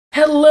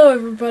Hello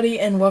everybody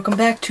and welcome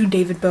back to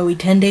David Bowie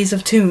 10 Days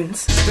of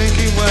Tunes.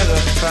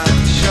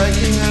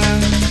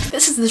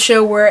 This is the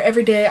show where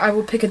every day I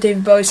will pick a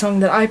David Bowie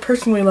song that I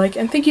personally like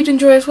and think you'd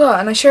enjoy as well,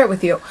 and I share it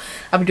with you.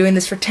 I'll be doing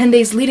this for 10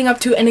 days leading up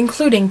to and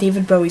including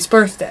David Bowie's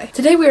birthday.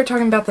 Today we are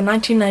talking about the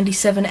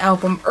 1997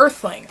 album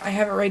Earthling. I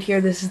have it right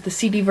here. This is the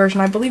CD version.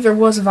 I believe there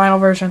was a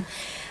vinyl version.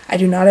 I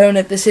do not own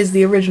it. This is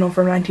the original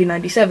from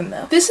 1997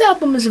 though. This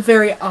album is a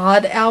very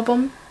odd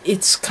album.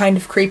 It's kind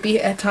of creepy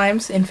at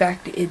times. In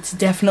fact, it's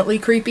definitely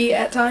creepy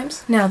at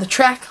times. Now, the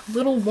track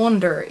Little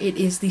Wonder, it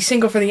is the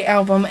single for the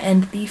album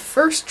and the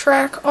first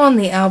track on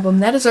the album.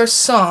 That is our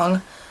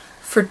song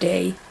for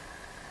day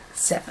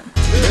 7.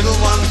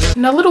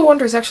 Now, Little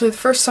Wonder is actually the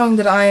first song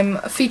that I'm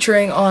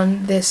featuring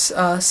on this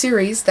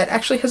series that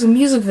actually has a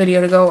music video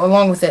to go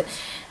along with it.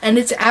 And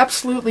it's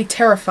absolutely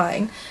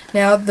terrifying.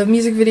 Now, the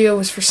music video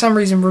was for some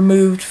reason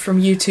removed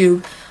from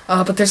YouTube,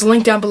 but there's a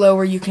link down below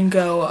where you can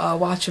go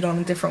watch it on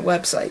a different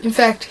website. In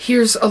fact,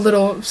 here's a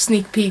little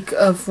sneak peek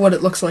of what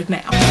it looks like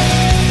now.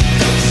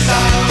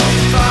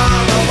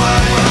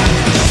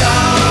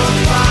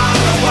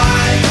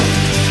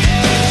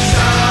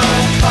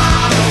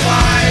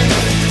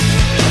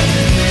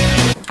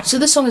 So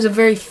this song is a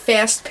very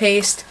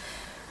fast-paced,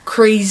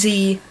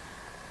 crazy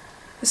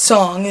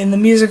song, and the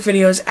music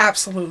video is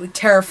absolutely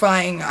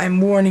terrifying.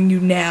 I'm warning you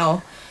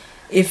now.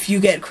 If you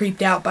get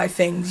creeped out by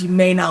things, you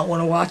may not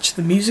want to watch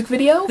the music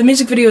video. The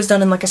music video is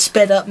done in like a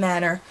sped up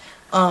manner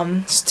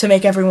to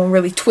make everyone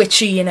really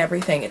twitchy and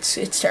everything.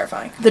 It's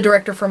terrifying. The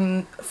director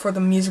for the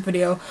music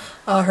video,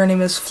 her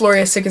name is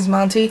Floria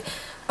Sigismonti.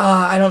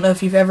 I don't know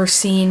if you've ever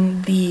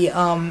seen the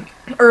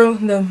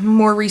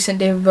more recent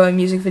David Bowie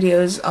music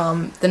videos,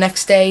 The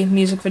Next Day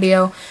music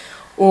video,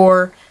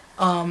 or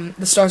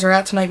The Stars Are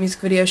Out Tonight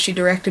music video. She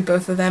directed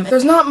both of them.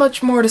 There's not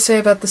much more to say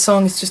about the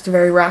song. It's just a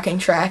very rocking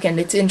track, and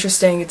it's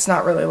interesting. It's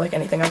not really like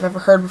anything I've ever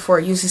heard before.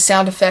 It uses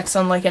sound effects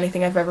unlike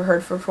anything I've ever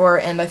heard before,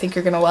 and I think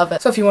you're gonna love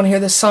it. So if you want to hear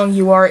this song,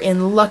 you are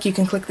in luck. You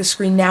can click the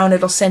screen now, and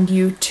it'll send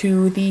you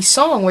to the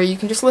song where you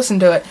can just listen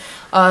to it.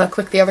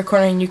 Click the other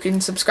corner, and you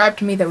can subscribe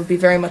to me. That would be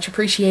very much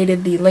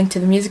appreciated. The link to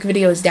the music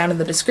video is down in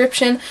the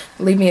description.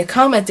 Leave me a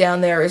comment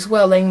down there as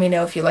well, letting me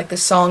know if you like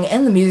this song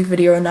and the music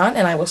video or not,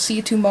 and I will see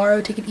you tomorrow.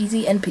 Take it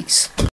easy, and peace.